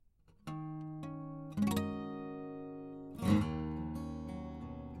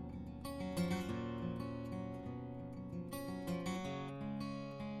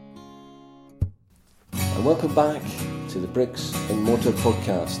And welcome back to the Bricks and Mortar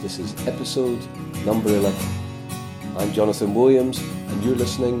podcast. This is episode number 11. I'm Jonathan Williams and you're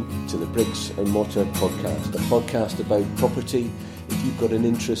listening to the Bricks and Mortar podcast, a podcast about property. If you've got an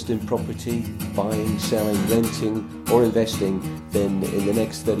interest in property, buying, selling, renting or investing, then in the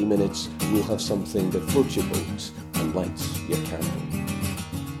next 30 minutes we'll have something that floats your boat and lights your candle.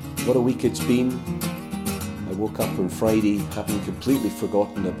 What a week it's been. I woke up on Friday having completely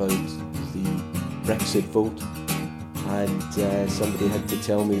forgotten about the Brexit vote, and somebody had to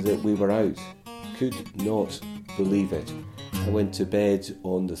tell me that we were out. Could not believe it. I went to bed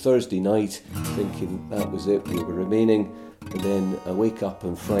on the Thursday night thinking that was it, we were remaining, and then I wake up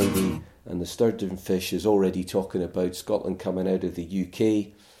on Friday and the sturgeon fish is already talking about Scotland coming out of the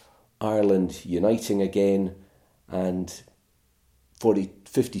UK, Ireland uniting again, and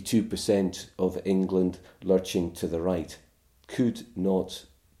 52% of England lurching to the right. Could not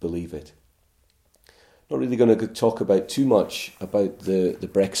believe it. Not really going to talk about too much about the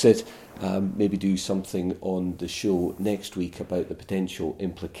Brexit. Maybe do something on the show next week about the potential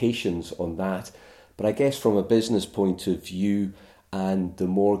implications on that. But I guess from a business point of view and the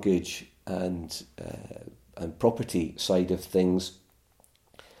mortgage and property side of things,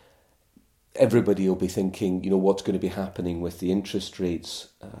 everybody will be thinking, what's going to be happening with the interest rates.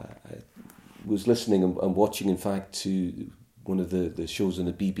 I was listening and watching, in fact, to one of the shows on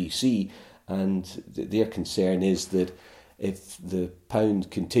the BBC, and their concern is that if the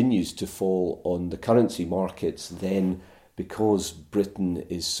pound continues to fall on the currency markets, then because Britain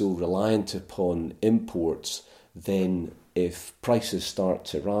is so reliant upon imports, then if prices start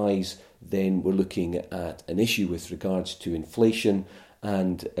to rise, then we're looking at an issue with regards to inflation.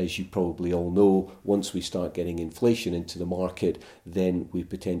 And as you probably all know, once we start getting inflation into the market, then we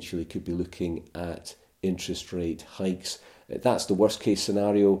potentially could be looking at interest rate hikes. That's the worst case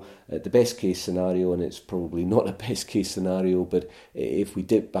scenario. The best case scenario, and it's probably not a best case scenario, but if we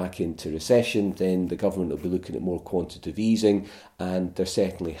dip back into recession, then the government will be looking at more quantitative easing, and there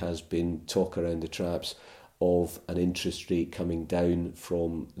certainly has been talk around the traps of an interest rate coming down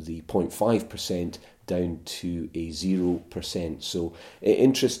from the 0.5% down to a 0%. So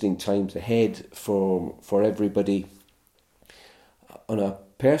interesting times ahead for everybody. On a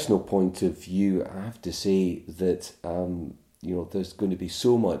personal point of view, I have to say that there's going to be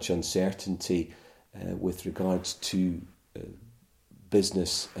so much uncertainty with regards to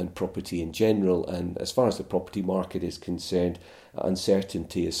business and property in general, and as far as the property market is concerned,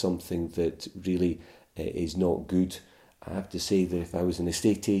 uncertainty is something that really is not good. I have to say that if I was an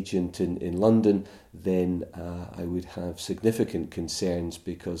estate agent in London, then I would have significant concerns,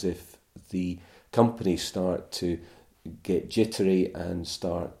 because if the companies start to get jittery and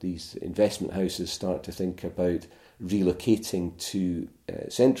these investment houses start to think about relocating to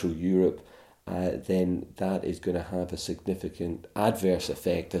Central Europe, then that is going to have a significant adverse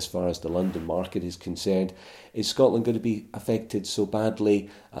effect as far as the London market is concerned. Is Scotland going to be affected so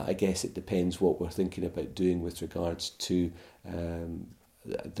badly? I guess it depends what we're thinking about doing with regards to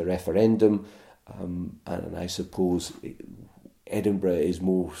the referendum, and I suppose Edinburgh is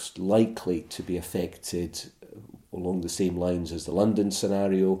most likely to be affected along the same lines as the London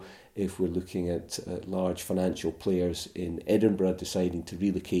scenario. If we're looking at large financial players in Edinburgh deciding to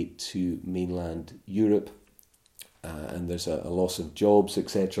relocate to mainland Europe, and there's a loss of jobs,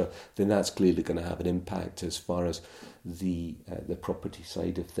 etc., then that's clearly going to have an impact as far as the property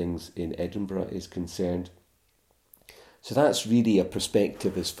side of things in Edinburgh is concerned. So that's really a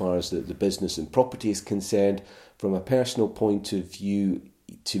perspective as far as the business and property is concerned. From a personal point of view,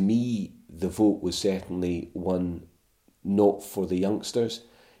 to me, the vote was certainly one not for the youngsters.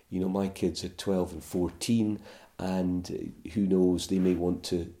 My kids are 12 and 14, and who knows, they may want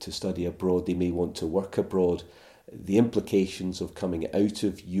to study abroad, they may want to work abroad. The implications of coming out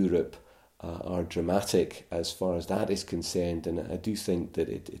of Europe are dramatic as far as that is concerned, and I do think that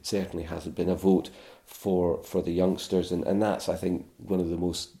it certainly hasn't been a vote for the youngsters, and that's, I think, one of the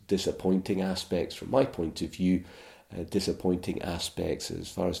most disappointing aspects from my point of view. Disappointing aspects as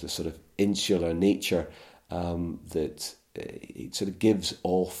far as the sort of insular nature that it sort of gives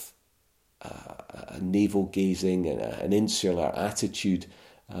off a navel-gazing and an insular attitude,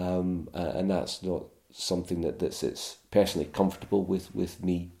 and that's not something that sits personally comfortable with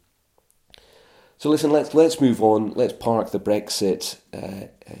me. So listen, let's move on. Let's park the Brexit,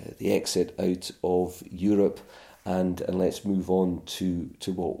 the exit out of Europe, and let's move on to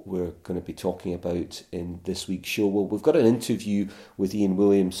what we're going to be talking about in this week's show. Well, we've got an interview with Iain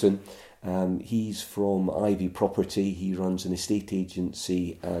Williamson. He's from Ivy Property. He runs an estate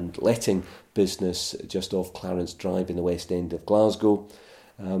agency and letting business just off Clarence Drive in the West End of Glasgow.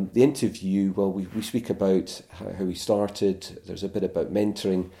 The interview, well, we speak about how he started. There's a bit about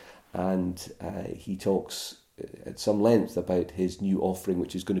mentoring, and he talks at some length about his new offering,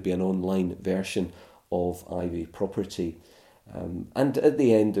 which is going to be an online version of Ivy Property. And at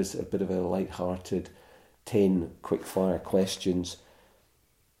the end, there's a bit of a light-hearted 10 quick-fire questions.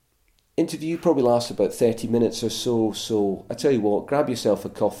 Interview probably lasts about 30 minutes or so I tell you what, grab yourself a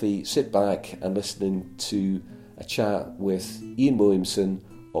coffee, sit back and listen to a chat with Iain Williamson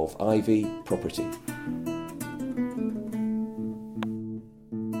of Ivy Property.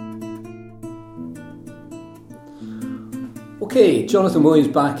 Okay, Jonathan Williams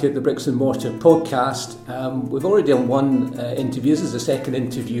back at the Bricks and Mortar podcast. We've already done one interview. This is the second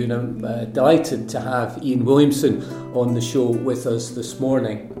interview, and I'm delighted to have Iain Williamson on the show with us this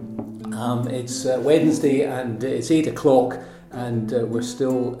morning. It's Wednesday and it's 8 o'clock and we're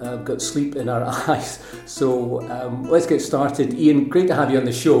still got sleep in our eyes. So let's get started. Iain, great to have you on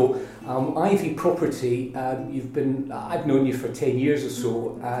the show. Ivy Property, I've known you for 10 years or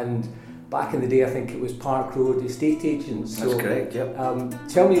so, and back in the day I think it was Park Road Estate Agents. So, that's correct, yep.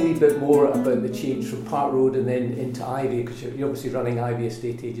 Tell me a wee bit more about the change from Park Road and then into Ivy, because you're obviously running Ivy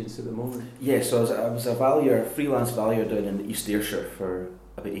Estate Agents at the moment. Yeah, so I was a valuer, freelance valuer down in East Ayrshire for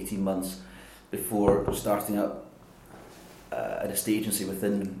about 18 months before starting up an estate agency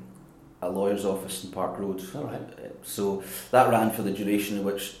within a lawyer's office in Park Road. All right. So that ran for the duration in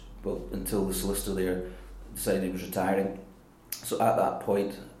which, until the solicitor there decided he was retiring. So at that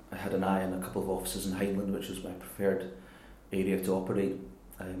point I had an eye on a couple of offices in Highland, which was my preferred area to operate,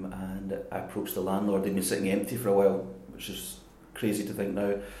 and I approached the landlord. They'd been sitting empty for a while, which is crazy to think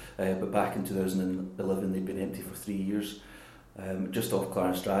now, but back in 2011 they'd been empty for 3 years, just off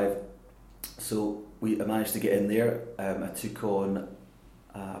Clarence Drive. So I managed to get in there. I took on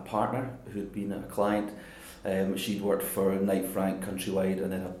a partner who'd been a client. She'd worked for Knight Frank Countrywide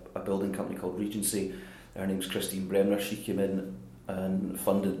and then a building company called Regency. Her name's Christine Bremner. She came in and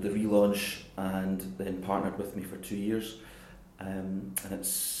funded the relaunch and then partnered with me for 2 years. And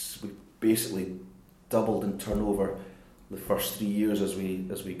we basically doubled in turnover the first 3 years as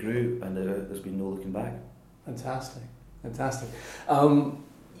we grew, and there's been no looking back. Fantastic.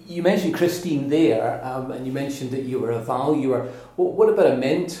 You mentioned Christine there, and you mentioned that you were a valuer. What about a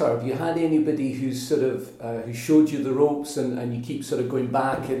mentor? Have you had anybody who's sort of who showed you the ropes and you keep sort of going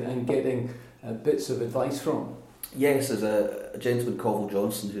back and getting bits of advice from? Yes, there's a gentleman, Colville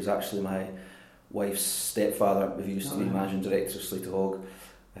Johnson, who's actually my wife's stepfather, who used to be managing director of Slater Hogg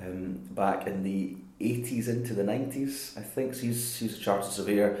back in the 80s into the 90s, I think. So he's a chartered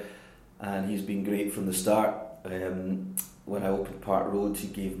surveyor, and he's been great from the start. When I opened Park Road, he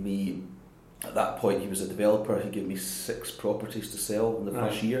gave me, at that point he was a developer, he gave me 6 properties to sell in the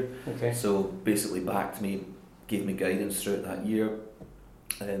first year. Okay. So basically backed me, gave me guidance throughout that year,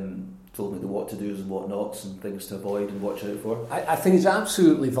 told me what to do and what nots and things to avoid and watch out for. I think it's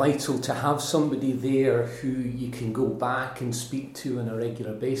absolutely vital to have somebody there who you can go back and speak to on a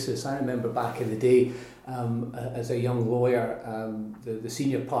regular basis. I remember back in the day, as a young lawyer, the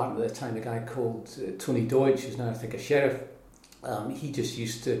senior partner at the time, a guy called Tony Deutsch, who's now I think a sheriff, he just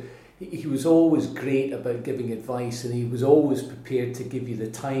used to, he was always great about giving advice, and he was always prepared to give you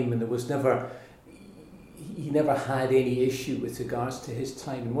the time, and he never had any issue with regards to his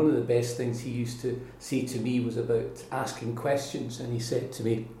time. And one of the best things he used to say to me was about asking questions, and he said to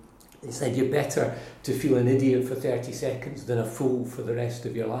me, you're better to feel an idiot for 30 seconds than a fool for the rest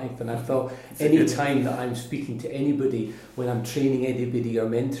of your life. And I thought any time that I'm speaking to anybody, when I'm training anybody or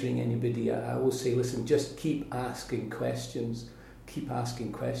mentoring anybody, I always say, listen, just keep asking questions.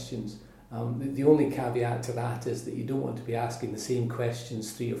 The only caveat to that is that you don't want to be asking the same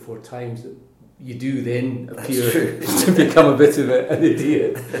questions 3 or 4 times. That you do then appear to become a bit of an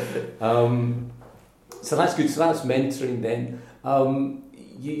idiot. So that's good. So that's mentoring then.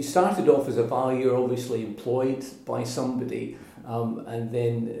 You started off as a valuer, obviously employed by somebody, and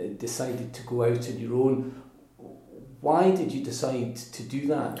then decided to go out on your own. Why did you decide to do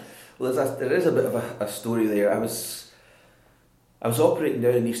that? Well, there is a bit of a story there. I was operating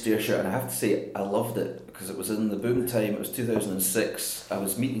down in East Ayrshire, and I have to say I loved it because it was in the boom time. It was 2006. I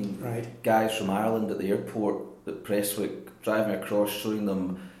was meeting guys from Ireland at the airport at Prestwick, driving across, showing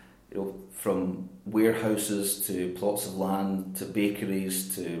them, from warehouses to plots of land to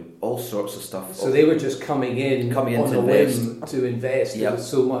bakeries to all sorts of stuff. So they were just coming in on a whim to invest. Yep. There was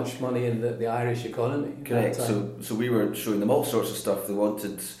so much money in the Irish economy. Correct. So we were showing them all sorts of stuff. They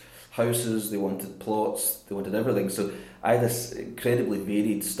wanted houses, they wanted plots, they wanted everything. So I had this incredibly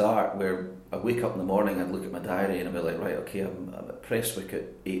varied start where I'd wake up in the morning, I'd look at my diary and I'd be like, right, okay, I'm at Prestwick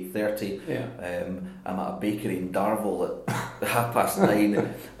at 8:30. Yeah. I'm at a bakery in Darvel at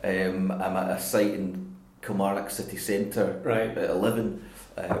 9:30. I'm at a site in Kilmarnock city centre Right. at 11.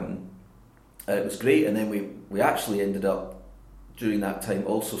 It was great, and then we actually ended up during that time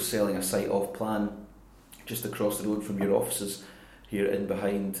also selling a site off plan just across the road from your offices here in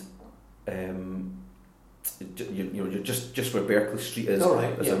behind. You're just where Berkeley Street is.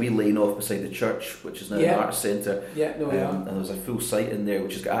 Right, There's a wee lane off beside the church, which is now an arts centre. Yeah, no, and there's a full site in there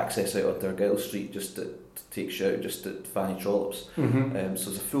which has got access out onto Argyle Street just to take shout just at Fanny Trollops. Mm-hmm. So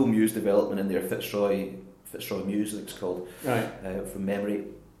there's a full Muse development in there, Fitzroy Muse, I think it's called, right. From memory.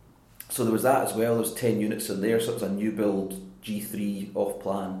 So there was that as well. There was 10 units in there, so it was a new build G3 off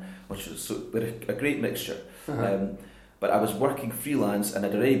plan, which was a great mixture. Uh-huh. But I was working freelance, and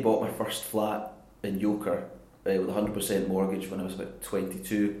I'd already bought my first flat in Yoker with a 100% mortgage when I was about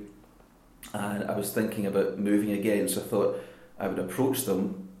 22, and I was thinking about moving again. So I thought I would approach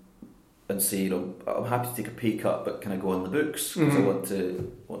them and say, I'm happy to take a pay cut, but can I go on the books because I want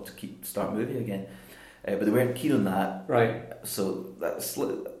to start moving again. But they weren't keen on that. Right. So that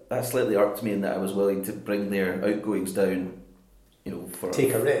slightly irked me in that I was willing to bring their outgoings down.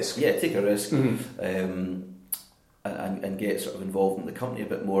 Take a risk. Yeah, take a risk. Mm-hmm. And get sort of involved in the company a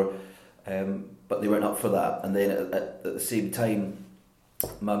bit more. But they weren't up for that. And then at the same time,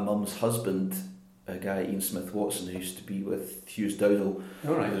 my mum's husband, a guy, Ian Smith-Watson, who used to be with Hughes Dowdall,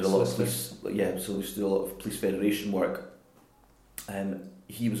 did a lot of police. Yeah, so we used to do a lot of police federation work.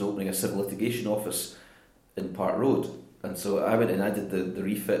 He was opening a civil litigation office in Park Road, and so I went in. I did the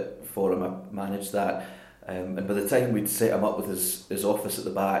refit for him. I managed that, and by the time we'd set him up with his office at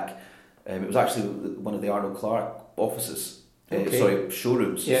the back, it was actually one of the Arnold Clark offices.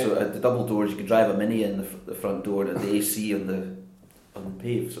 Showrooms. Yeah. So at the double doors, you could drive a Mini in the front door, and the AC on the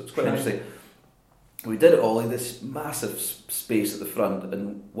pave. So it's quite interesting. We did it all in this massive space at the front,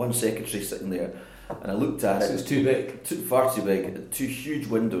 and one secretary sitting there. And I looked at it. So it's too big. Far too big. Two huge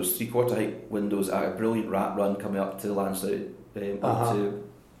windows, 3/4 height windows, at a brilliant rat run coming up to Lansdowne, up to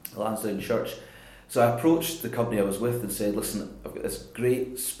Lansdowne Church. So I approached the company I was with and said, "Listen, I've got this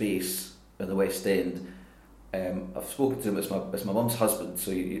great space in the West End. I've spoken to him. It's my mum's husband,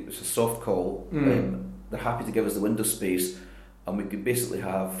 so it's a soft call. They're happy to give us the window space, and we could basically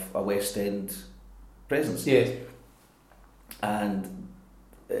have a West End presence." Yes. And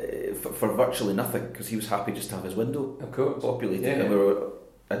for virtually nothing, because he was happy just to have his window populated. Yeah. And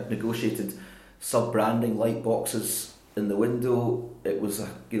I'd negotiated sub-branding light boxes in the window. It was a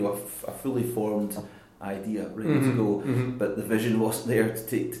fully formed idea ready to go, but the vision wasn't there to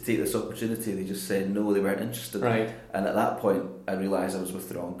take this opportunity. They just said no, they weren't interested. Right. And at that point, I realised I was with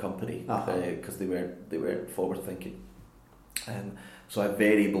the wrong company because they weren't forward thinking. So I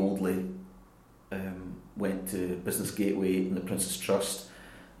very boldly went to Business Gateway and the Princess Trust.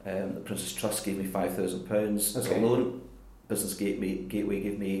 The Princess Trust gave me £5,000 as a loan. Business Gateway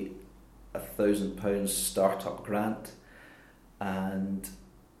gave me £1,000 startup grant, and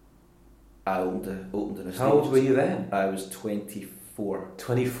I opened an estate. How old were you then? I was 24.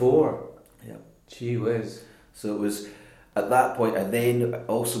 24? Yeah. Gee whiz. So it was at that point. I then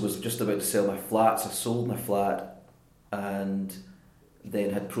also was just about to sell my flats. I sold my flat, and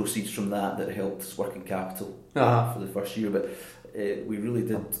then had proceeds from that helped as working capital for the first year. But we really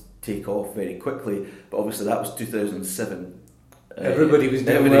did take off very quickly. But obviously that was 2007. Everybody was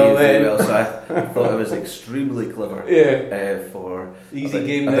doing well then. So I thought I was extremely clever. Yeah. For easy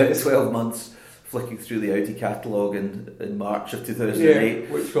game. About 12 months, flicking through the Audi catalogue in March of 2008.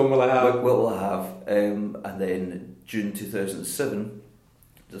 Yeah. Which one will I have? What will I have? And then June 2007,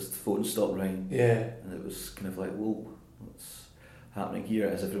 just the phone stopped ringing. Yeah. And it was kind of like, whoa, what's happening here?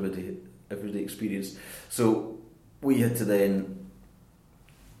 As everybody experienced. So we had to then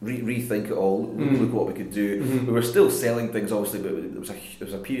rethink it all, look at what we could do. We were still selling things, obviously, but it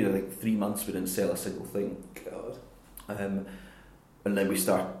was a period of like 3 months we didn't sell a single thing. God. And then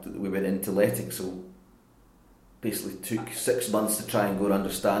we went into letting, so basically took 6 months to try and go and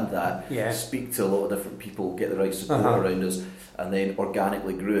understand that, speak to a lot of different people, get the right support around us, and then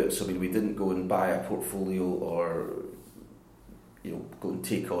organically grew it. So I mean, we didn't go and buy a portfolio or go and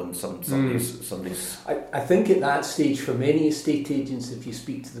take on somebody's. I think at that stage, for many estate agents, if you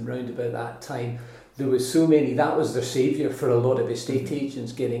speak to them round about that time, there was so many, that was their saviour for a lot of estate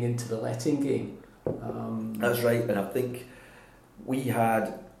agents getting into the letting game. That's right, and I think we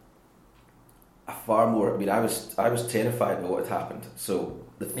had a far more. I mean, I was terrified by what had happened, so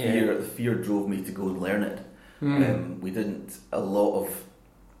the fear drove me to go and learn it. We didn't. A lot of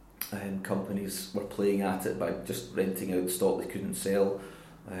companies were playing at it by just renting out stock they couldn't sell,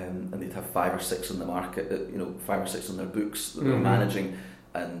 and they'd have 5 or 6 on the market, 5 or 6 on their books that they were managing,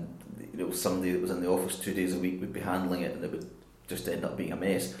 and somebody that was in the office 2 days a week would be handling it, and it would just end up being a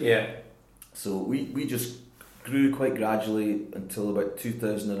mess. Yeah. So we just grew quite gradually until about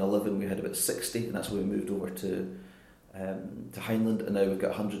 2011 we had about 60, and that's when we moved over to Heinland, and now we've got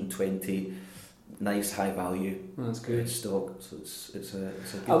 120 nice high value stock. So it's a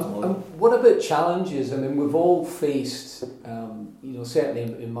good model. What about challenges? I mean, we've all faced,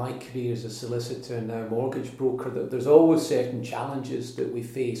 certainly in my career as a solicitor and now mortgage broker, that there's always certain challenges that we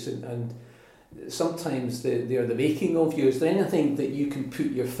face, and sometimes they're the making of you. Is there anything that you can put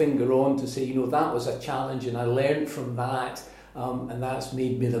your finger on to say, that was a challenge and I learned from that, and that's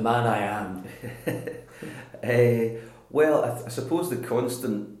made me the man I am? Well, I suppose the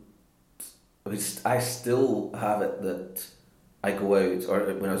constant, I still have it that I go out,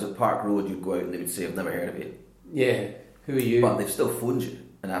 or when I was at Park Road, you'd go out and they would say, I've never heard of you. Yeah, who are you? But they've still phoned you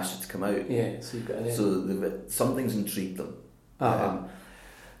and asked you to come out. Yeah, so you've got something's intrigued them. Uh-huh.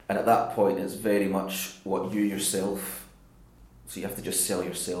 And at that point, it's very much what you yourself, so you have to just sell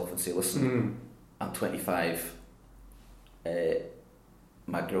yourself and say, listen, I'm 25,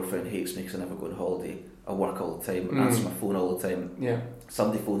 my girlfriend hates me because I never go on holiday, I work all the time, answer my phone all the time. Yeah.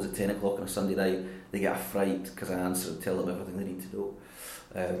 Somebody phones at 10 o'clock on a Sunday night, they get a fright because I answer and tell them everything they need to know.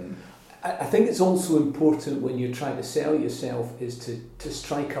 I think it's also important when you're trying to sell yourself is to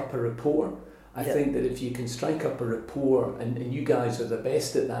strike up a rapport. I think that if you can strike up a rapport, and you guys are the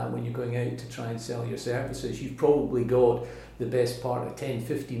best at that when you're going out to try and sell your services, you've probably got the best part of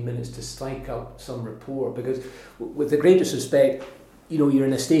 10-15 minutes to strike up some rapport, because with the greatest respect, you're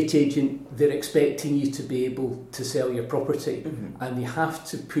an estate agent, they're expecting you to be able to sell your property, and you have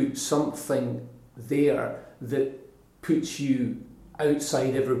to put something there that puts you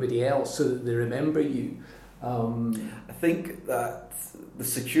outside everybody else so that they remember you. I think that the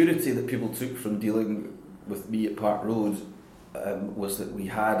security that people took from dealing with me at Park Road was that we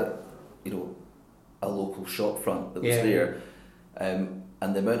had, a local shop front that was there, and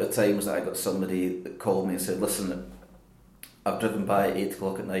the amount of times that I got somebody that called me and said, listen, I've driven by at 8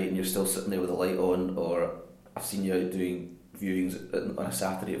 o'clock at night and you're still sitting there with the light on, or I've seen you out doing viewings on a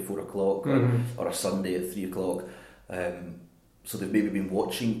Saturday at 4 o'clock or a Sunday at 3 o'clock. So they've maybe been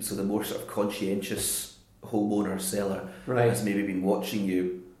watching, so the more sort of conscientious homeowner, seller has maybe been watching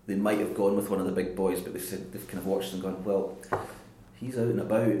you. They might have gone with one of the big boys, but they've kind of watched and gone, well, he's out and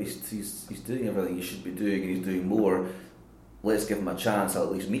about, he's doing everything he should be doing, and he's doing more. Let's give him a chance, I'll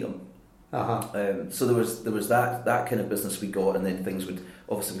at least meet him. So there was that kind of business we got, and then things would,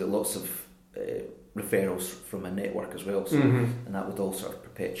 obviously we got lots of referrals from a network as well, so and that would all sort of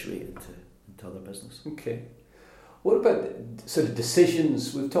perpetuate into other business. Okay. What about sort of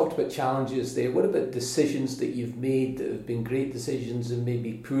decisions? We've talked about challenges there. What about decisions that you've made that have been great decisions and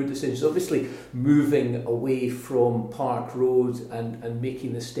maybe poor decisions? Obviously, moving away from Park Road and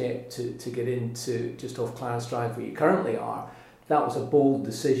making the step to get into just off Clarence Drive where you currently are, that was a bold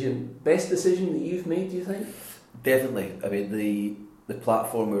decision. Best decision that you've made, do you think? Definitely. I mean, the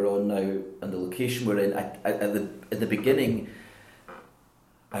platform we're on now and the location we're in, in the beginning,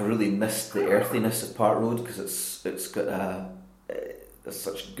 I really missed the earthiness of Park Road because it's got there's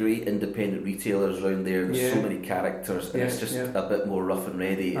such great independent retailers around there. There's so many characters, and it's just a bit more rough and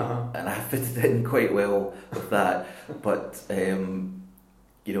ready, and I fitted in quite well with that. But I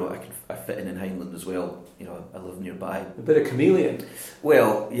fit in Heinland as well. I live nearby. A bit of chameleon.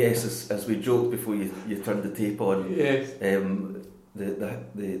 Well, yes, as we joked before you turned the tape on. Yes.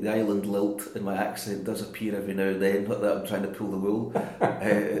 The island lilt in my accent does appear every now and then, not that I'm trying to pull the wool.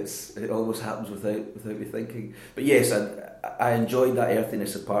 It almost happens without me thinking. But yes, I enjoyed that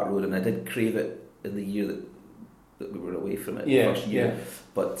earthiness of Park Road, and I did crave it in the year that we were away from it, the first year.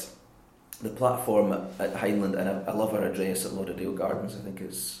 But the platform at Heinland, and I love our address at Lauderdale Gardens, I think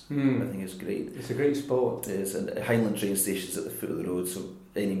is great. It's a great spot. It is, and Heinland train station's at the foot of the road, so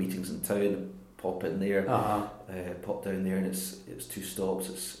any meetings in town, pop in there, pop down there, and it's 2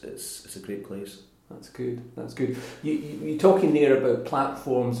 stops. It's a great place. That's good. You're talking there about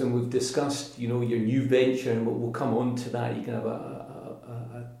platforms, and we've discussed your new venture, and we'll come on to that. You can have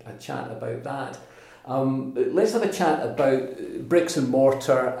a chat about that. Let's have a chat about bricks and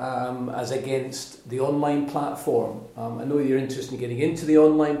mortar as against the online platform. I know you're interested in getting into the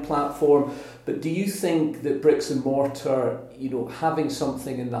online platform, but do you think that bricks and mortar, having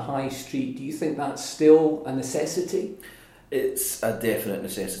something in the high street, do you think that's still a necessity? It's a definite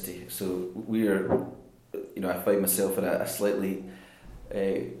necessity. So I find myself in a slightly,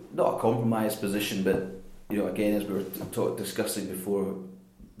 not a compromised position, but again, as we were discussing before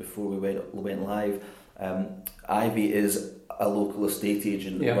before we went live. Ivy is a local estate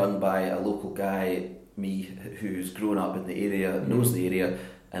agent run by a local guy, me, who's grown up in the area, knows the area,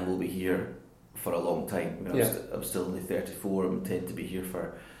 and will be here for a long time. I'm still only 34. I intend to be here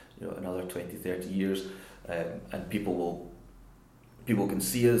for another 20, 30 years, and people can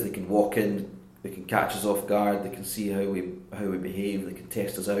see us. They can walk in, they can catch us off guard, they can see how we behave, they can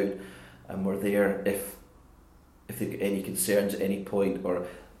test us out, and we're there if they've got any concerns at any point. Or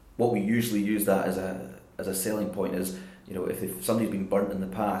what we usually use that as a selling point is, if somebody's been burnt in the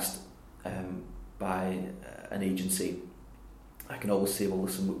past by an agency, I can always say, well,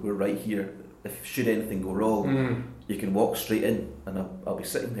 listen, we're right here. If should anything go wrong, you can walk straight in, and I'll be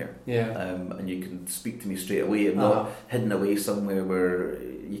sitting there. And you can speak to me straight away. I'm not hidden away somewhere where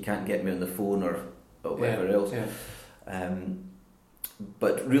you can't get me on the phone or whatever else.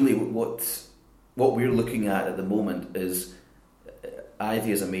 But really, what we're looking at the moment is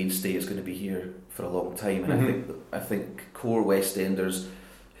Ivy as a mainstay is going to be here for a long time, and I think core West Enders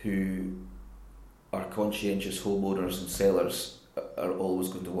who are conscientious homeowners and sellers are always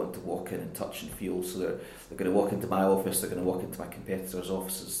going to want to walk in and touch and feel. So they're going to walk into my office, they're going to walk into my competitors'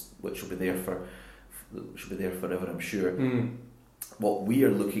 offices, which will be there forever, I'm sure. What we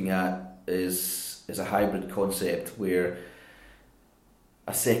are looking at is a hybrid concept where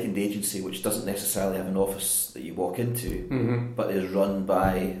a second agency, which doesn't necessarily have an office that you walk into, but is run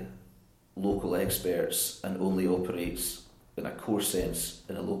by local experts and only operates in a core sense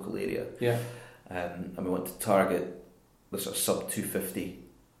in a local area. And we want to target the sort of sub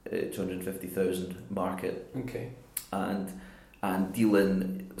 250,000 market, and deal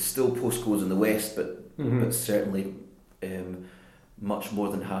in still postcodes in the west, but certainly much more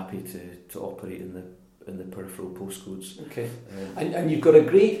than happy to operate in the peripheral postcodes. And you've got a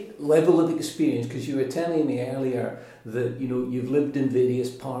great level of experience, because you were telling me earlier that you've lived in various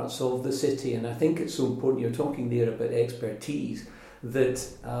parts of the city, and I think it's so important. You're talking there about expertise. That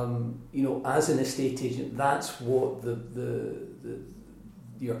as an estate agent, that's what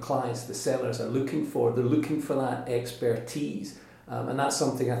your clients, the sellers, are looking for. They're looking for that expertise, and that's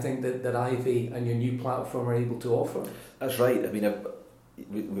something I think that Ivy and your new platform are able to offer. That's right. I mean,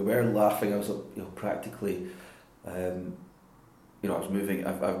 we were laughing. I was practically, I was moving.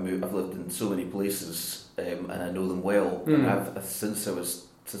 I've lived in so many places, and I know them well. And since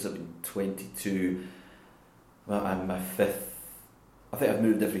I've been 22. Well, I'm my fifth. I think I've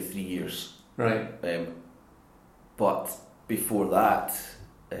moved every 3 years. Right. But before that,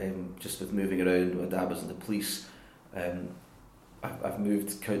 just with moving around, my dad was in the police, I've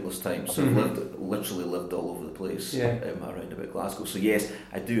moved countless times. So I've literally lived all over the place around about Glasgow. So yes,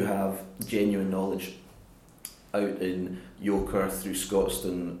 I do have genuine knowledge out in Yoker, through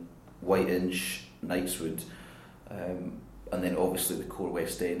Scotstoun, Whiteinch, Knightswood, and then obviously the core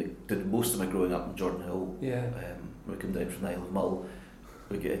West End. Did most of my growing up in Jordan Hill. We come down from the Isle of Mull,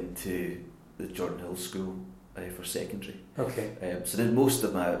 we get into the Jordan Hill School for secondary. So did most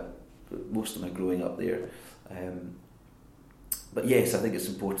of my growing up there. But yes, I think it's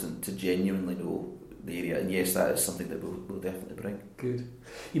important to genuinely know the area, and yes, that is something that we'll definitely bring. Good.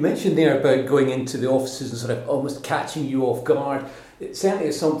 You mentioned there about going into the offices and sort of almost catching you off guard. It certainly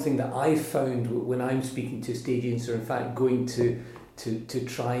is something that I've found when I'm speaking to estate agents, or in fact going to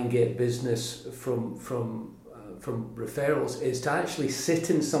try and get business from referrals, is to actually sit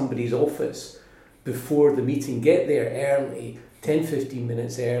in somebody's office before the meeting, get there early, 10-15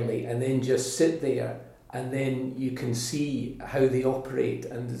 minutes early, and then just sit there, and then you can see how they operate.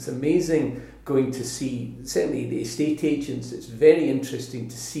 And it's amazing going to see, certainly the estate agents, it's very interesting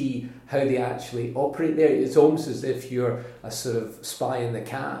to see how they actually operate there. It's almost as if you're a sort of spy in the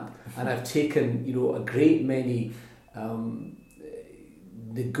cab. And I've taken a great many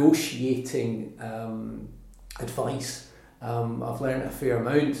negotiating advice. I've learned a fair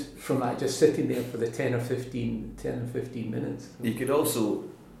amount from that, just sitting there for the 10 or 15 minutes. You could also,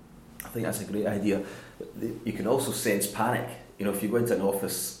 I think that's a great idea, you can also sense panic. If you go into an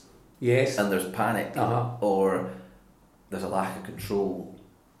office and there's panic or there's a lack of control,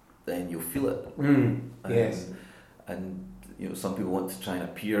 then you'll feel it. And some people want to try and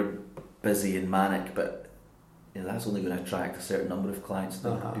appear busy and manic, but that's only going to attract a certain number of clients.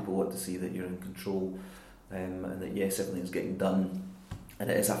 People want to see that you're in control, and that yes, everything's getting done, and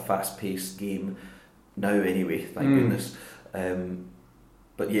it is a fast-paced game now anyway, thank goodness.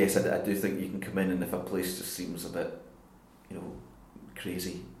 But yes, I do think you can come in, and if a place just seems a bit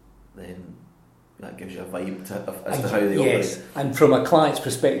crazy, then that gives you a vibe as to how they operate. And from a client's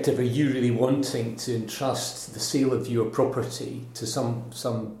perspective, are you really wanting to entrust the sale of your property to some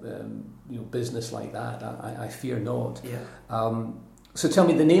business like that? I fear not. So tell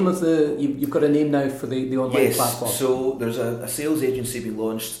me the name of you've got a name now for the online platform. Yes, so there's a sales agency being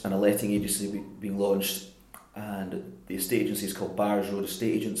launched and a letting agency being launched, and the estate agency is called Buyers Road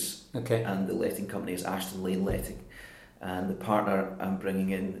Estate Agents, okay, and the letting company is Ashton Lane Letting. And the partner I'm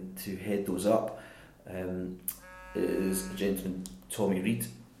bringing in to head those up is a gentleman, Tommy Reid,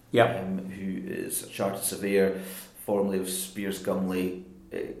 who is a chartered surveyor, formerly of Spears Gumley,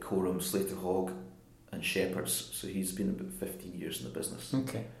 Coram, Slater Hogg and Shepherds. So he's been about 15 years in the business.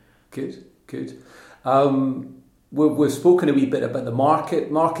 Okay, good. We've spoken a wee bit about the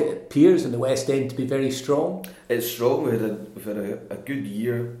market. Market appears in the West End to be very strong. It's strong. We've had a good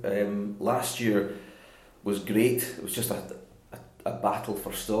year. Last year was great. It was just a battle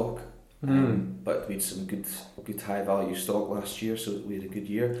for stock. But we had some good high value stock last year, so we had a good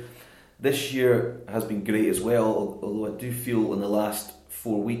year. This year has been great as well, although I do feel in the last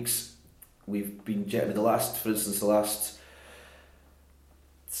 4 weeks we've been jetting the last 6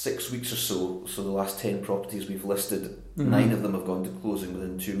 weeks or so the last 10 properties we've listed, 9 of them have gone to closing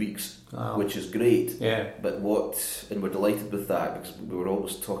within 2 weeks, which is great. But and we're delighted with that, because we were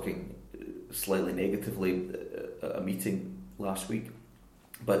always talking slightly negatively at a meeting last week.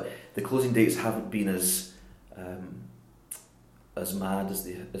 But the closing dates haven't been as mad as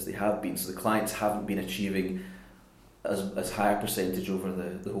they have been. So the clients haven't been achieving as high a percentage over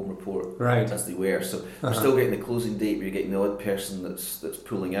the home report as they were. So we're still getting the closing date where you're getting the odd person that's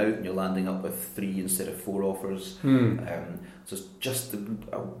pulling out, and you're landing up with 3 instead of 4 offers. So it's just a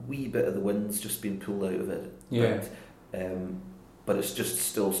wee bit of the wind's just been pulled out of it. But it's just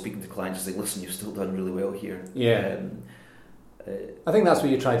still speaking to clients and saying, listen, you've still done really well here. I think that's what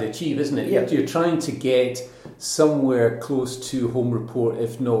you're trying to achieve, isn't it? You're trying to get somewhere close to home report,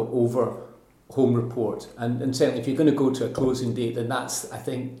 if not over home report. And certainly if you're going to go to a closing date, then that's, I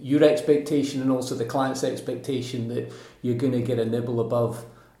think, your expectation and also the client's expectation that you're going to get a nibble above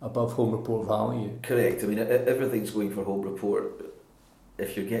home report value. Correct. I mean, everything's going for home report.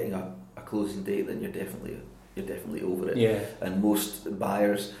 If you're getting a closing date, then you're definitely over it. And most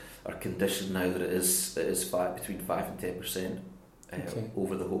buyers are conditioned now that it is between 5 and 10%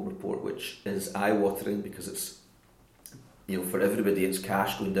 over the home report, which is eye-watering, because it's, for everybody, it's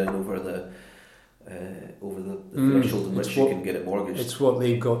cash going down over the threshold in which you can get it mortgaged. It's what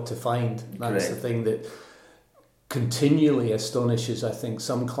they've got to find. That's the thing that continually astonishes, I think,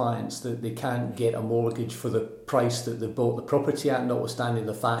 some clients, that they can't get a mortgage for the price that they bought the property at, notwithstanding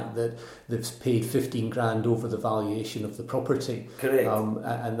the fact that they've paid 15 grand over the valuation of the property. Correct.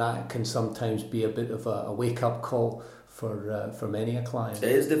 And that can sometimes be a bit of a wake-up call for many a client.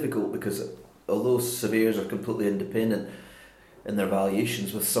 It is difficult, because although surveyors are completely independent in their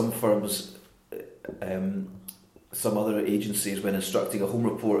valuations, with some firms, some other agencies, when instructing a home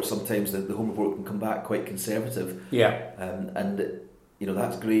report, sometimes the home report can come back quite conservative. And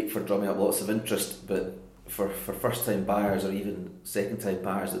that's great for drumming up lots of interest, but for first-time buyers, or even second-time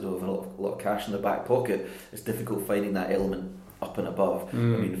buyers that don't have a lot of cash in their back pocket, it's difficult finding that element up and above. I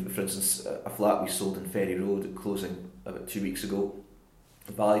mean, for instance, a flat we sold in Ferry Road at closing about 2 weeks ago,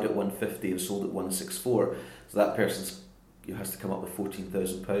 valued at 150 and sold at 164. So that person has to come up with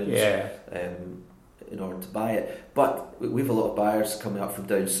 £14,000 in order to buy it. But we have a lot of buyers coming up from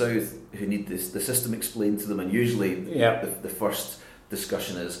down south who need the system explained to them, and usually the first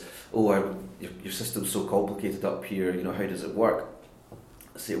discussion is, your system's so complicated up here, how does it work?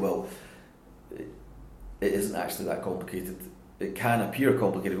 I say, well, it isn't actually that complicated. It can appear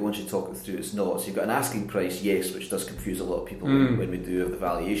complicated, but once you talk it through, it's not. So you've got an asking price, yes, which does confuse a lot of people when we do have the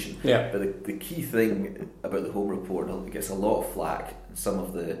valuation. But the key thing about the home report, and it gets a lot of flack, and some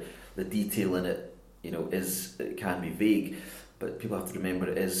of the detail in it, it can be vague, but people have to remember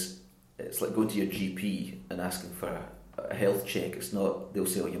it's like going to your GP and asking for a health check. It's not, they'll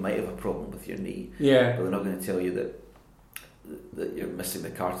say, you might have a problem with your knee, but they're not going to tell you that you're missing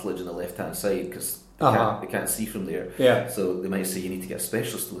the cartilage on the left hand side, because they can't see from there. So they might say you need to get a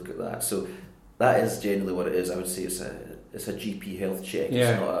specialist to look at that. So that is generally what it is. I would say it's a GP health check.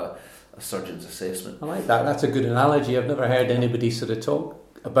 It's not a surgeon's assessment. I like that. That's a good analogy. I've never heard anybody sort of talk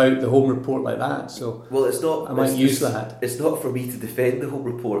about the home report like that. So it's not. I might use that. It's not for me to defend the home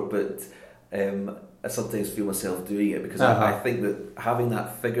report, but I sometimes feel myself doing it, because I think that having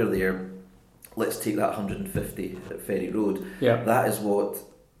that figure there, let's take that 150 at Ferry Road, that is what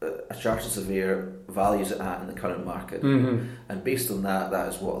a chartered surveyor values it at in the current market, and based on that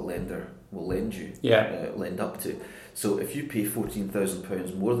is what a lender will lend you, lend up to. So if you pay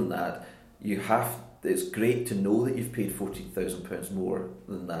 £14,000 more than that, it's great to know that you've paid £14,000 more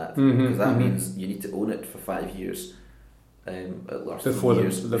than that, because that means you need to own it for 5 years, at last, before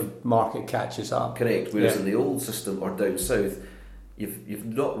the market catches up. Correct. Whereas in the old system, or down south, you've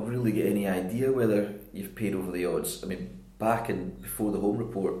not really got any idea whether you've paid over the odds. I mean, before the home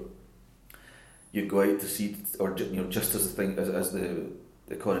report, you'd go out to see, or just as the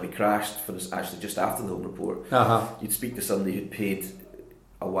economy crashed, for this, actually just after the home report, you'd speak to somebody who'd paid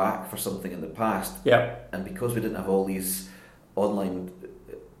a whack for something in the past, and because we didn't have all these online,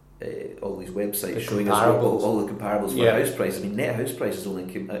 all these websites showing us all the comparables for house price. I mean, net house prices only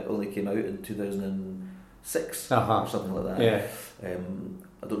came out in 2006 or something like that.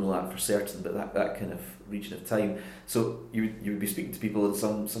 I don't know that for certain, but that kind of region of time. So you would be speaking to people, and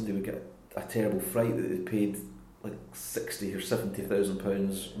somebody would get a terrible fright that they paid like £60,000 or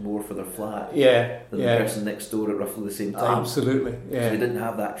 £70,000 more for their flat than the person next door at roughly the same time. Absolutely, So we didn't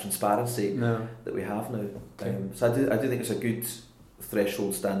have that transparency that we have now. So I do think it's a good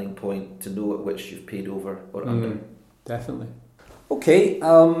threshold standing point to know at which you've paid over or under. Definitely. Okay,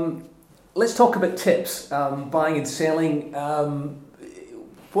 let's talk about tips. Buying and selling.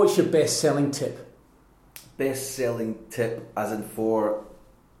 What's your best selling tip? Best selling tip, as in for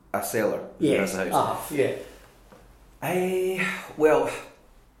a seller who has a house. Well,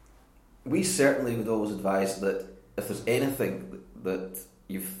 we certainly would always advise that if there's anything that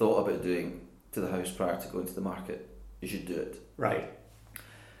you've thought about doing to the house prior to going to the market, you should do it. Right.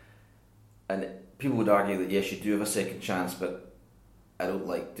 And people would argue that yes, you do have a second chance, but I don't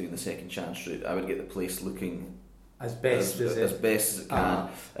like doing the second chance route. I would get the place looking as best as it can.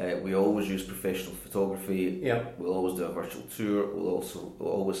 We always use professional photography. We'll always do a virtual tour. We'll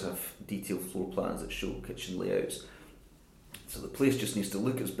always have detailed floor plans that show kitchen layouts. So the place just needs to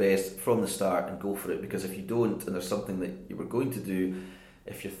look its best from the start and go for it, because if you don't, and there's something that you were going to do,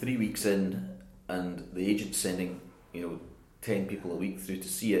 if you're 3 weeks in and the agent's sending 10 people a week through to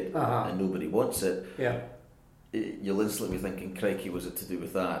see it and nobody wants it, you'll instantly be thinking, crikey, was it to do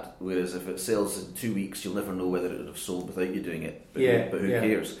with that? Whereas if it sells in 2 weeks, you'll never know whether it would have sold without you doing it. But who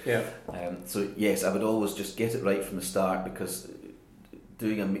cares? So yes, I would always just get it right from the start, because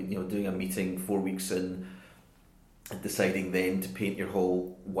doing a meeting 4 weeks in and deciding then to paint your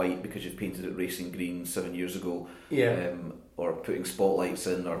hall white because you've painted it racing green 7 years ago, or putting spotlights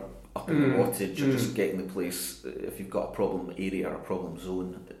in, or upping the wattage, or just getting the place, if you've got a problem area or a problem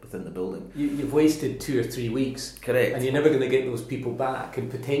zone within the building. You've wasted 2 or 3 weeks. Correct. And you're never going to get those people back,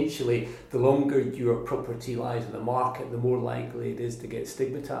 and potentially the longer your property lies in the market, the more likely it is to get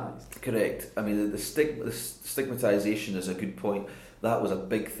stigmatised. Correct. I mean, the stigmatisation is a good point. That was a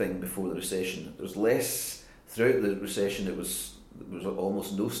big thing before the recession. There was less. Throughout the recession, there was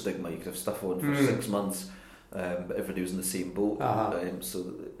almost no stigma. You could have stuff on for 6 months, but everybody was in the same boat,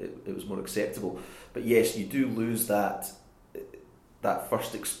 so it was more acceptable. But yes, you do lose that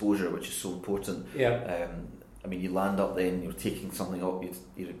first exposure, which is so important. I mean, you land up then, you're taking something up,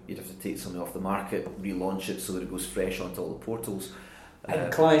 you'd have to take something off the market, relaunch it so that it goes fresh onto all the portals.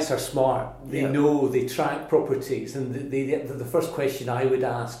 And clients are smart. They know, they track properties, and the first question I would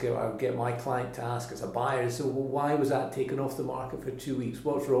ask, or get my client to ask as a buyer, is, well, why was that taken off the market for 2 weeks?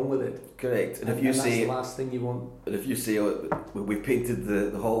 What's wrong with it? Correct. And if you say that's the last thing you want. But if you say, we painted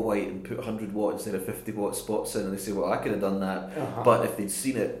the hall white and put 100 watt instead of 50 watt spots in, and they say, well, I could have done that. But if they'd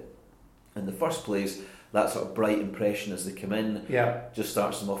seen it in the first place, that sort of bright impression as they come in just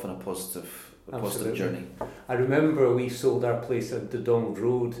starts them off on a positive journey. I remember we sold our place at Dodong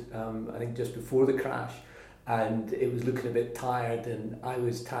Road, I think just before the crash, and it was looking a bit tired, and I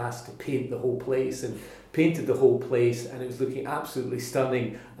was tasked to paint the whole place, and painted the whole place, and it was looking absolutely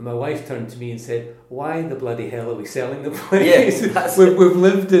stunning. And my wife turned to me and said, "Why the bloody hell are we selling the place? We've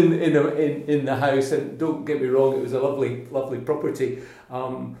lived in the house, and don't get me wrong, it was a lovely property,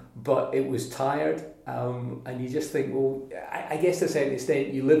 but it was tired." And you just think, well, I guess to a certain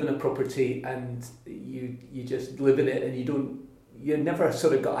extent, you live in a property and you just live in it, and you never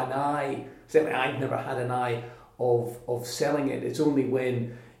sort of got an eye. Certainly, I've never had an eye of selling it. It's only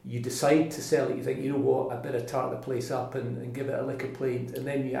when you decide to sell it, you think, you know what, I better tart the place up and give it a lick of paint, and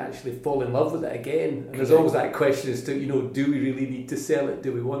then you actually fall in love with it again. And there's always that question as to, do we really need to sell it?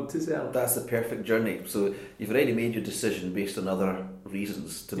 Do we want to sell it? That's the perfect journey. So you've already made your decision based on other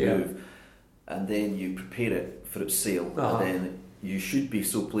reasons to move, and then you prepare it for its sale, and then you should be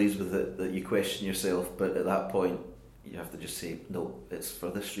so pleased with it that you question yourself, but at that point you have to just say, no, it's for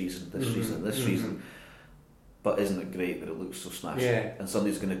this reason, this reason, and this reason. But isn't it great that it looks so smashing? And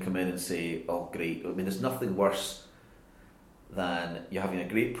somebody's going to come in and say, oh great. I mean, there's nothing worse than you having a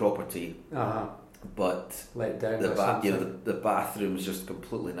great property, but let down the bathroom's just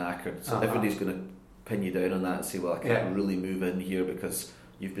completely knackered, so everybody's going to pin you down on that and say, well, I can't really move in here because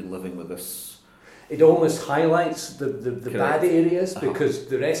you've been living with this it almost highlights the bad areas, Uh-huh. because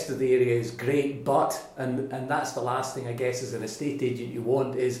the rest of the area is great, and that's the last thing, I guess, as an estate agent you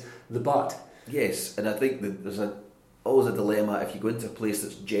want, is the but. Yes, and I think that there's always a dilemma if you go into a place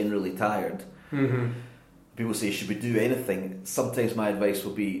that's generally tired. Mm-hmm. People say, should we do anything? Sometimes my advice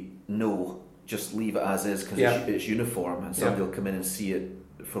will be, no, just leave it as is, because it's uniform, and somebody will come in and see it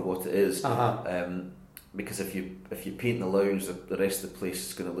for what it is. Because if you paint the lounge, the rest of the place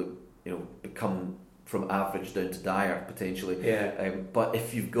is going to look, become from average down to dire potentially. But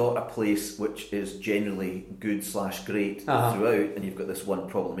if you've got a place which is generally good/great throughout, and you've got this one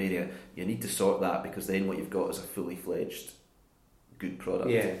problem area, you need to sort that, because then what you've got is a fully fledged good product.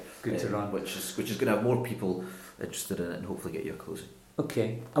 Good to run. Which is going to have more people interested in it and hopefully get you a closing.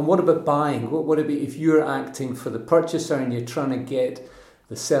 Okay, and what about buying? What about if you're acting for the purchaser and you're trying to get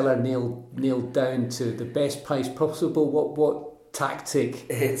the seller nailed down to the best price possible? What tactic?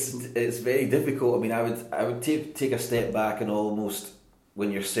 It's very difficult. I mean, I would take a step back and almost,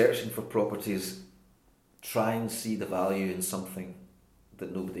 when you're searching for properties, try and see the value in something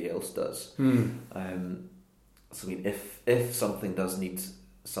that nobody else does. So I mean, if something does need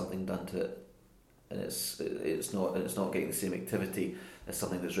something done to it, and it's not getting the same activity as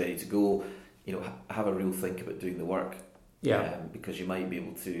something that's ready to go, have a real think about doing the work. Because you might be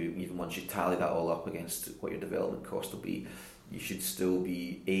able to, even once you tally that all up against what your development cost will be, you should still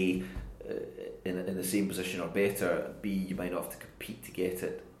be in the same position or better. B, you might not have to compete to get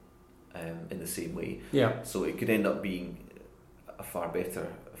it in the same way. So it could end up being a far better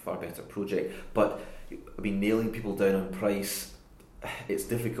project. But I mean, nailing people down on price, it's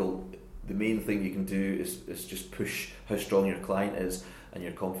difficult. The main thing you can do is just push how strong your client is and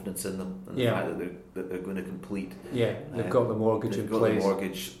your confidence in them, and the fact that they're going to complete. They've got the mortgage in place. They've got the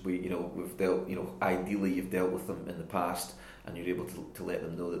mortgage. We've dealt. Ideally, you've dealt with them in the past, and you're able to let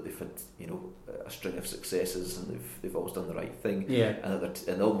them know that they've had a string of successes, and they've always done the right thing. And that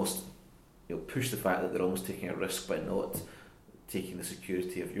and almost push the fact that they're almost taking a risk by not taking the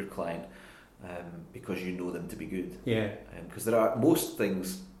security of your client, because you know them to be good. Because there are most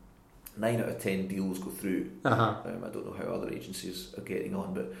things. 9 out of 10 deals go through. I don't know how other agencies are getting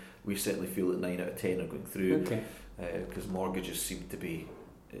on, but we certainly feel that 9 out of 10 are going through. Because mortgages seem to be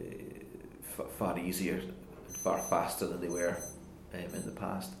far easier and far faster than they were in the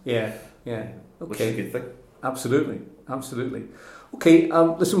past. Which is a good thing. Absolutely. Okay,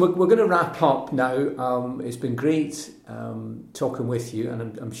 listen, we're going to wrap up now. It's been great talking with you,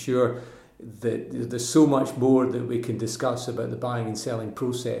 and I'm sure that there's so much more that we can discuss about the buying and selling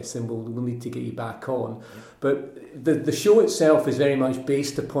process, and we'll need to get you back on. But the show itself is very much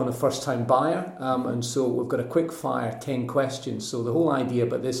based upon a first-time buyer, and so we've got a quick fire 10 questions. So the whole idea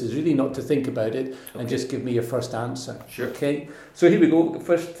about this is really not to think about it and just give me your first answer. Sure. Okay. So here we go.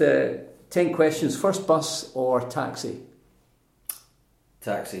 First 10 questions. First bus or taxi?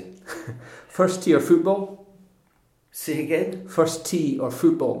 Taxi. First tea or football? Say again? First tea or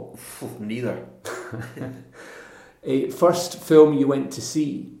football? Neither. First film you went to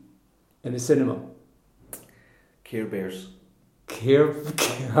see in the cinema? Care Bears.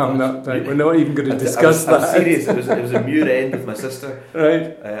 I'm not. We're not even going to discuss that. I'm serious. It was a Muir End with my sister,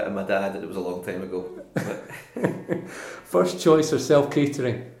 right? And my dad. And it was a long time ago. First choice or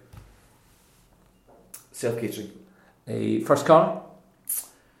self-catering? Self-catering. First car?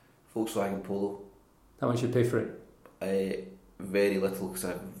 Volkswagen Polo. How much you pay for it? Very little, because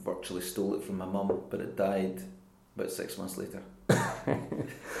I virtually stole it from my mum, but it died about 6 months later.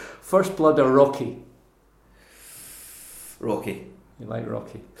 First Blood or Rocky? Rocky. You like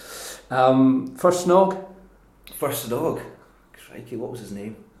Rocky. First Snog? First Snog? Crikey, what was his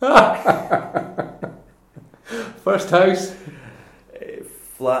name? First house?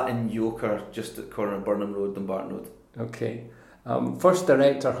 Flat in Yoker, just at the corner of Burnham Road and Barton Road. Okay. First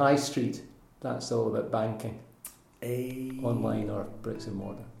direct or high street? That's all about banking. Online or bricks and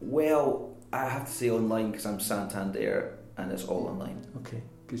mortar? Well, I have to say online, because I'm Santander and it's all online. Okay,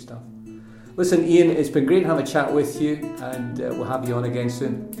 good stuff. Listen, Iain, it's been great to have a chat with you, and we'll have you on again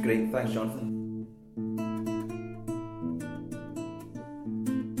soon. Great, thanks, Jonathan.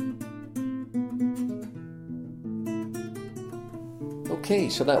 Okay,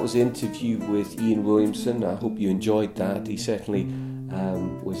 so that was the interview with Iain Williamson. I hope you enjoyed that. He certainly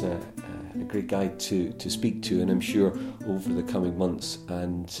was a great guy to speak to, and I'm sure over the coming months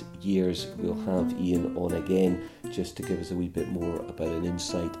and years we'll have Iain on again just to give us a wee bit more about an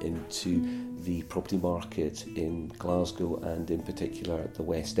insight into the property market in Glasgow and in particular the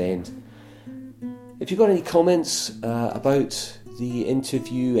West End. If you've got any comments about the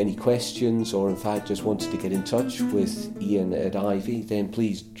interview, any questions, or in fact just wanted to get in touch with Iain at Ivy, then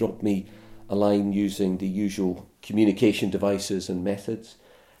please drop me a line using the usual communication devices and methods.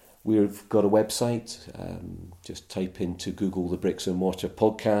 We've got a website. Just type into Google the Bricks and Mortar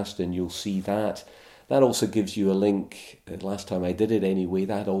podcast and you'll see that. That also gives you a link, last time I did it anyway,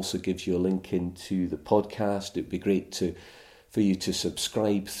 that also gives you a link into the podcast. It'd be great for you to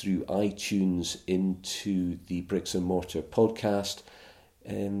subscribe through iTunes into the Bricks and Mortar podcast.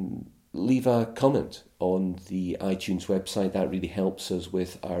 Leave a comment on the iTunes website. That really helps us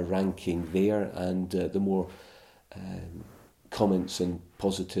with our ranking there, and the more comments and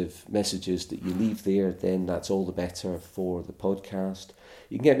positive messages that you leave there, then that's all the better for the podcast.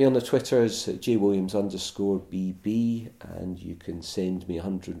 You can get me on the Twitters at jwilliams_bb, and you can send me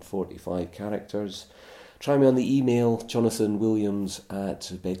 145 characters. Try me on the email,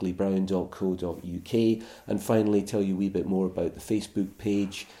 jonathanwilliams@begleybrown.co.uk. And finally, tell you a wee bit more about the Facebook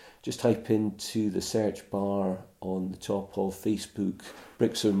page. Just type into the search bar on the top of Facebook,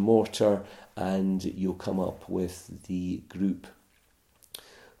 Bricks and Mortar, and you'll come up with the group.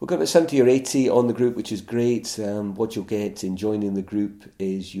 We've got about 70 or 80 on the group, which is great. What you'll get in joining the group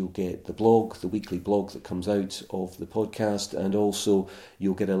is you'll get the blog, the weekly blog that comes out of the podcast, and also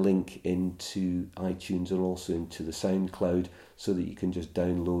you'll get a link into iTunes and also into the SoundCloud so that you can just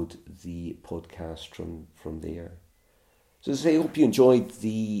download the podcast from there. So as I say, I hope you enjoyed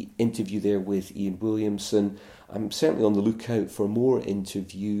the interview there with Iain Williamson. I'm certainly on the lookout for more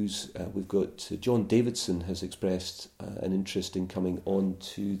interviews. We've got John Davidson has expressed an interest in coming on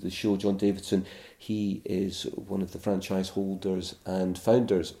to the show. John Davidson, he is one of the franchise holders and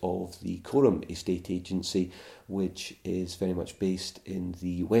founders of the Coram Estate Agency, which is very much based in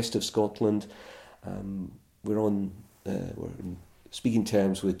the west of Scotland. We're in speaking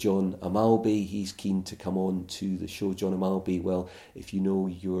terms with John Amalby. He's keen to come on to the show. John Amalby, well, if you know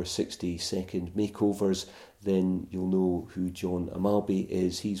your 60-second makeovers, then you'll know who John Amalby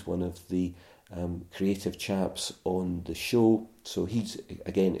is. He's one of the creative chaps on the show. So he's,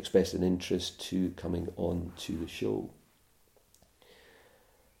 again, expressed an interest to coming on to the show.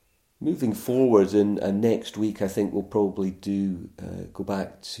 Moving forward, and next week I think we'll probably go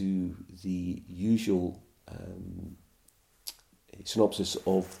back to the usual synopsis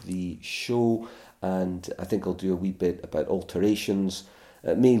of the show, and I think I'll do a wee bit about alterations.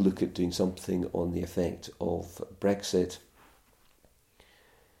 May look at doing something on the effect of Brexit.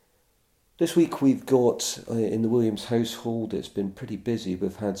 This week we've got, in the Williams household, it's been pretty busy.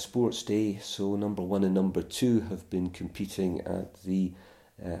 We've had Sports Day, so number 1 and number 2 have been competing at the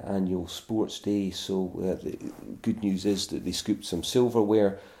annual Sports Day. So the good news is that they scooped some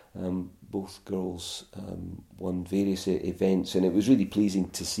silverware. Both girls won various events, and it was really pleasing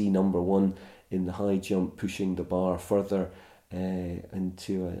to see number 1 in the high jump pushing the bar further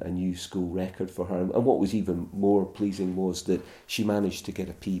into a new school record for her. And what was even more pleasing was that she managed to get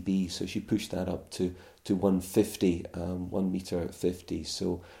a PB, so she pushed that up to 150, 1 metre 50.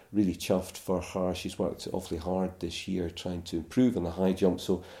 So really chuffed for her. She's worked awfully hard this year trying to improve on the high jump,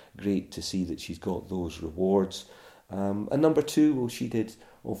 so great to see that she's got those rewards. And number 2, well, she did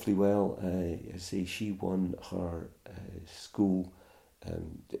awfully well. I say she won her school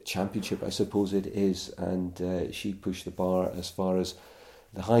championship, I suppose it is, and she pushed the bar as far as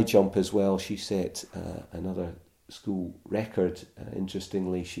the high jump as well. She set another school record.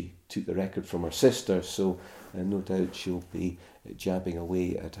 Interestingly, she took the record from her sister, so no doubt she'll be jabbing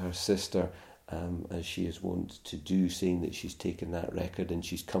away at her sister, as she is wont to do, saying that she's taken that record and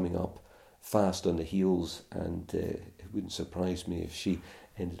she's coming up fast on the heels, and it wouldn't surprise me if she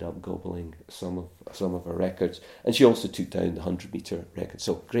ended up gobbling some of her records. And she also took down the 100 metre record.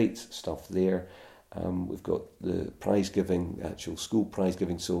 So great stuff there. We've got the prize giving, actual school prize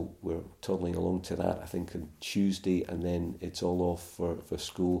giving, so we're toddling along to that, I think, on Tuesday, and then it's all off for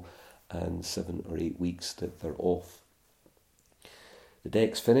school, and 7 or 8 weeks that they're off. The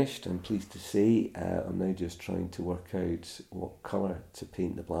deck's finished, I'm pleased to say. I'm now just trying to work out what colour to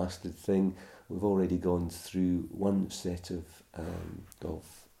paint the blasted thing. We've already gone through one set of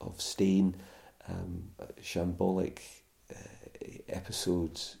stain, shambolic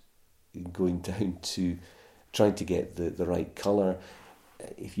episodes, going down to trying to get the right colour.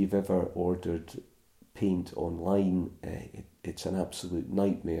 If you've ever ordered paint online, it's an absolute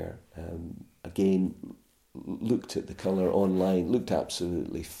nightmare. Again, looked at the colour online, looked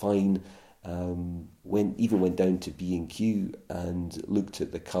absolutely fine. Went down to B&Q and looked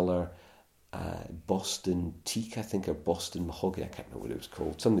at the colour. Boston teak, I think, or Boston mahogany, I can't remember what it was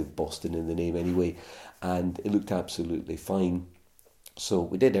called, something with Boston in the name anyway, and it looked absolutely fine. So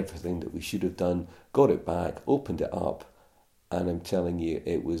we did everything that we should have done, got it back, opened it up, and I'm telling you,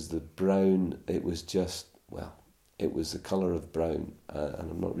 it was the brown, it was just, well, it was the colour of brown,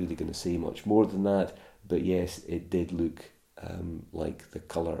 and I'm not really going to say much more than that, but yes, it did look like the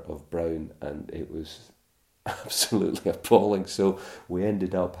colour of brown, and it was absolutely appalling. So we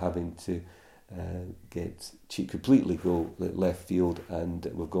ended up having to completely go left field, and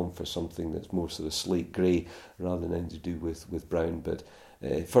we've gone for something that's more sort of slate grey rather than anything to do with brown. But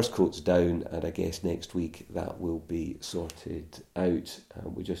first coat's down, and I guess next week that will be sorted out.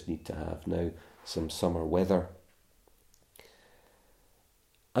 We just need to have now some summer weather.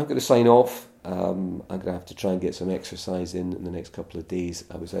 I'm going to sign off. I'm going to have to try and get some exercise in the next couple of days.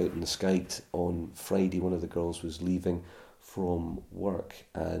 I was out in the Skite on Friday. One of the girls was leaving from work,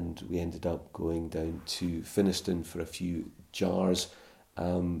 and we ended up going down to Finnieston for a few jars.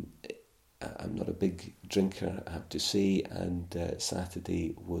 I'm not a big drinker, I have to say, and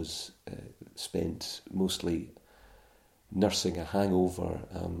Saturday was spent mostly nursing a hangover.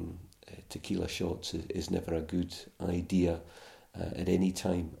 Tequila shots is never a good idea at any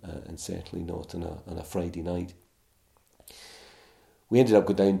time, and certainly not on a Friday night. We ended up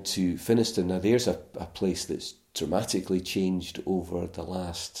going down to Finnieston. Now there's a place that's dramatically changed over the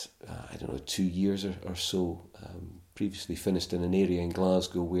last 2 years or so. Previously Finnieston, an area in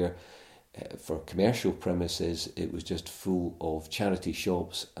Glasgow where for commercial premises it was just full of charity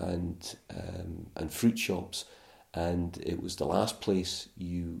shops and fruit shops, and it was the last place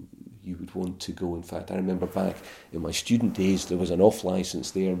you would want to go. In fact, I remember back in my student days there was an off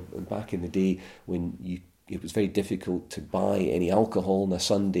licence there, and back in the day when it was very difficult to buy any alcohol on a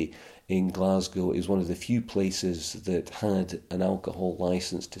Sunday in Glasgow. It was one of the few places that had an alcohol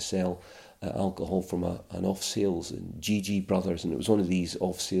licence to sell alcohol from an off sales, and GG Brothers, and it was one of these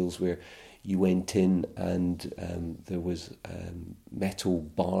off sales where you went in and there was metal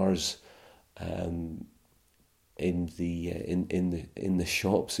bars in the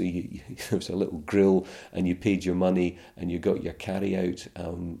shop, so there was a little grill, and you paid your money and you got your carry out.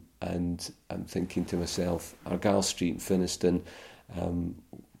 And I'm thinking to myself, Argyle Street in Finnieston,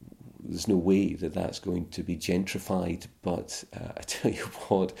 there's no way that that's going to be gentrified, but I tell you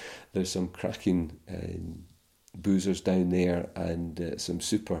what, there's some cracking boozers down there, and some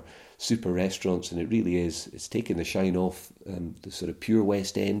super restaurants, and it really is, it's taken the shine off the sort of pure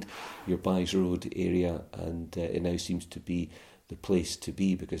West End, your Byes Road area, and it now seems to be the place to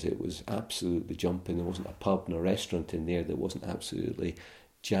be, because it was absolutely jumping. There wasn't a pub nor restaurant in there that wasn't absolutely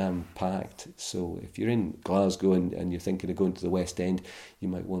jam-packed. So if you're in Glasgow and you're thinking of going to the West End, you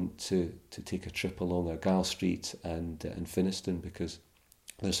might want to take a trip along Argyle Street and Finnieston, because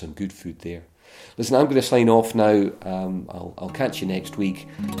there's some good food there. Listen, I'm going to sign off now. I'll catch you next week.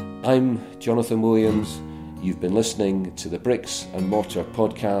 I'm Jonathan Williams. You've been listening to the Bricks and Mortar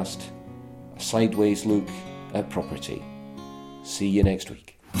podcast, a sideways look at property. See you next week.